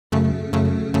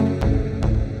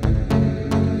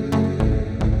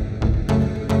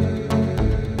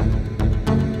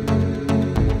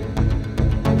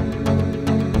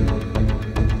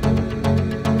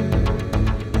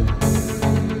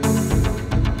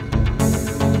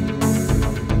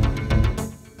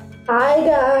Hi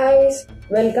guys,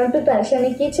 welcome to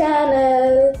TanishAndNikki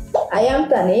channel. I am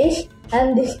Tanish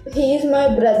and he is my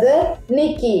brother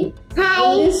Nikki.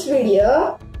 Hi. In this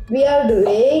video, we are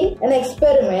doing an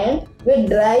experiment with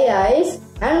dry ice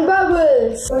and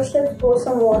bubbles. First, let's pour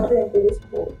some water into this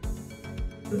bowl.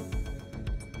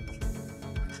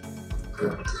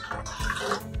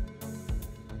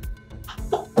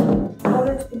 Now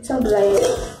let's put some dry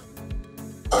ice.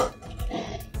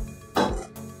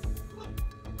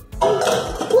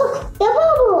 Look, the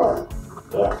bubble.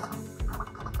 Yeah.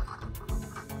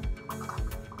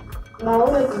 Now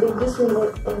let's dip this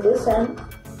in this end.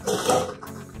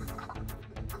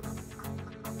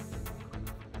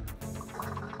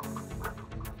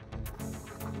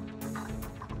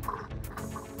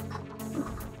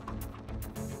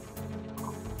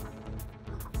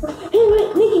 Hey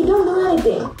wait, Nikki, don't do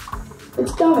anything.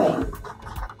 It's coming.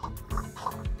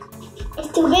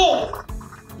 It's too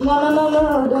big.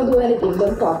 No, don't do anything.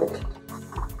 Don't pop it.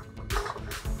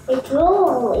 It's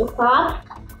rolling, Pop.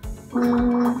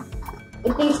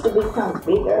 It needs to become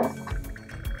bigger.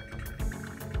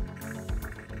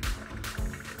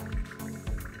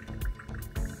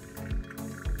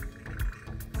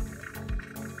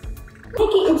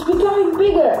 Nikki, it's becoming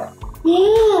bigger.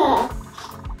 Yeah.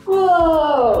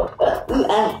 Whoa!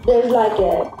 And there's like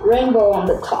a rainbow on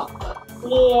the top.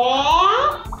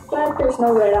 Yeah. But there's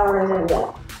no red, orange, and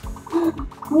that.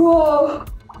 Whoa!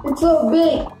 It's so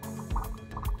big.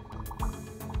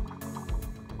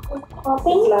 It's It's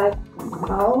popping. like,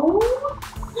 no.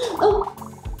 Oh!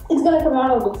 It's gonna come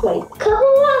out of the plate. Come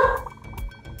on.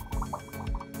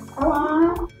 Come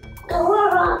on. Come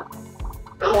on.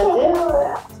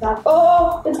 That's it. Stop.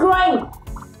 Oh! It's growing!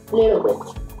 Little bit.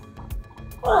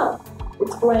 Oh.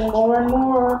 It's growing more and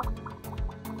more.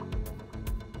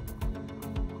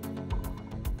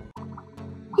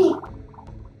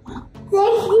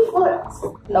 Safety first.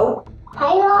 Nope.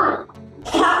 Hang on.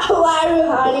 Why are you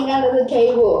hiding under the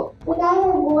table? Because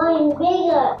it's going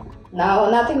bigger. No,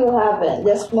 nothing will happen.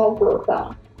 Just smoke will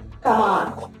come. Come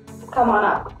on. Come on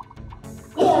up.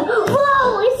 Yeah.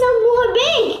 Whoa, it's so more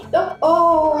big.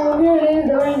 Oh, here it is,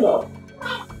 the rainbow.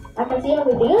 I can see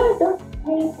everything.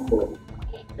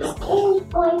 It's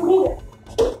going bigger.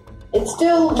 It's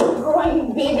still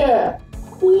growing bigger.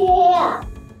 Yeah.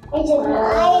 It's just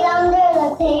right under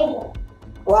the table.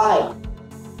 Why?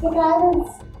 Because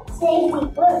it's safety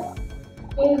first.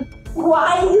 And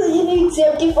Why do you need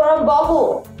safety for a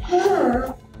bubble?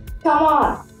 Come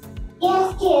on.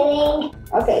 just kidding.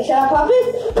 Okay, shall I pop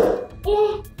it?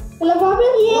 Yeah. Shall I pop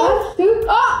it? Yeah. 1, 2,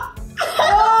 oh!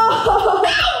 Oh! I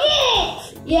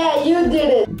did it! Yeah, you did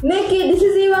it. Nikki, this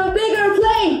is even bigger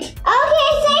plate. Okay,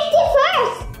 safety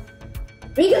first.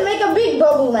 We can make a big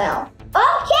bubble now.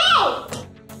 Okay.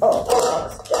 Oh,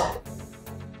 next that.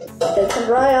 Take some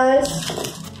dry ice.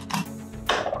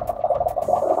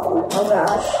 Oh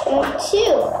gosh. And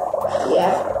two.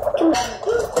 Yeah.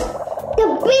 The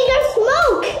bigger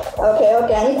smoke. Okay,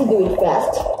 I need to do it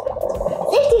fast.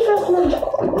 Safety first,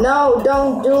 Mom. No,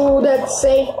 don't do that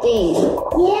safety.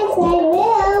 Yes, I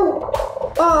will.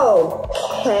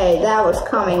 Okay, that was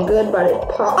coming good, but it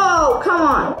popped. Oh, come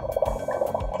on.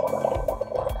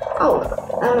 Oh,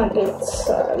 I'm gonna get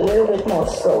a little bit more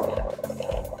soap.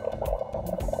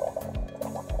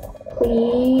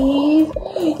 Please.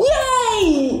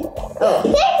 Yay! Oh.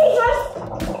 Safety first.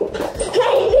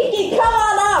 Hey, Nikki, come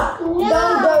on up. No.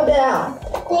 Don't go down.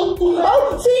 Safety first. Oh,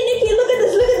 see, Nikki, look at this.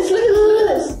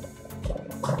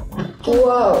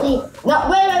 Whoa. No,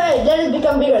 wait. Let it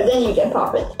become bigger, then you can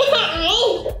pop it.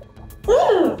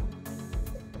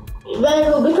 When it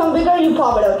will become bigger, you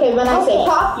pop it, okay? When I say Okay.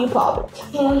 pop, you pop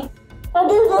it. How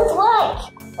does this work?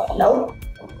 Nope.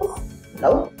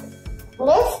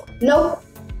 This? Nope.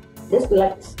 Just do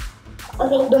like this.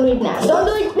 Okay. Don't do it now. Don't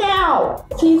do it now.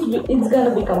 See, it's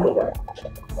gonna become bigger.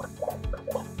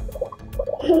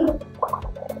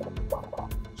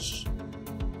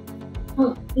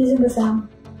 Oh, listen the sound.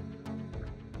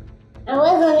 I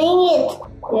wasn't in it.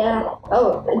 Yeah.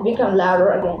 Oh, it become louder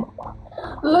again.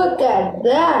 Look at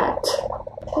that.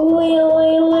 Wait.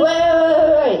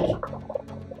 Wait.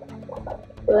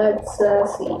 Let's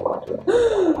see what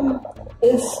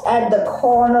it's at the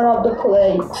corner of the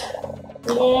plate.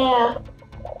 Yeah.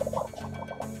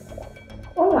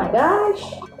 Oh my gosh.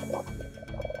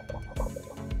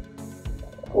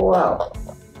 Wow.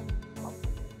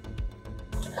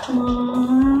 Come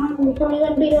on, become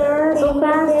even bigger so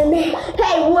fast.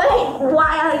 Hey, wait!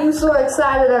 Why are you so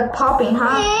excited at popping,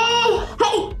 huh?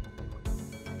 Hey!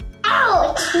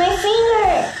 Ouch! My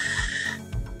finger!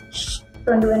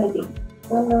 Don't do anything.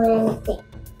 Don't do anything.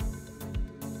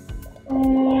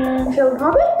 And shall we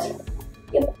pop it?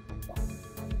 Yep.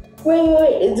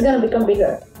 Wait, it's gonna become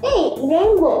bigger. Hey,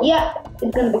 rainbow. Yeah,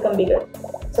 it's gonna become bigger.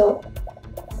 So,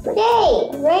 Hey,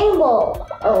 rainbow.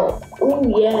 oh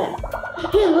yeah.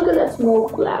 Hey, look at that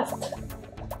smoke blast.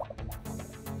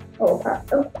 Oh,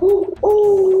 Dang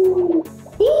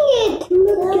it.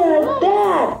 look at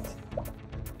that.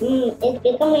 It's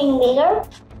becoming bigger.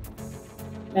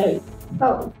 Maybe.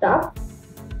 Oh, stop.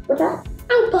 What's that?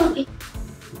 I'm popping.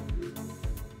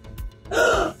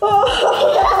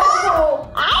 Oh,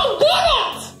 I did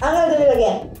it. I'm gonna do it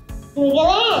again.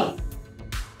 Again.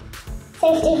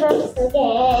 Safety first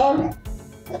again.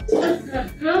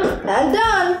 I'm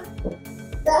done.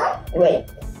 Wait,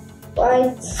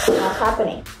 what's not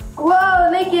happening? Whoa,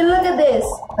 Nikki, look at this.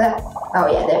 Oh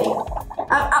yeah, there you go.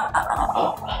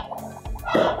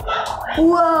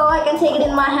 Whoa, I can take it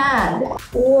in my hand.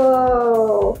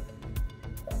 Whoa.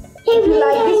 If you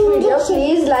like this video,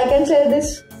 please like and share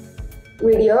this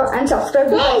video and subscribe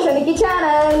to TanishAndNikki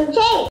channel. Hey.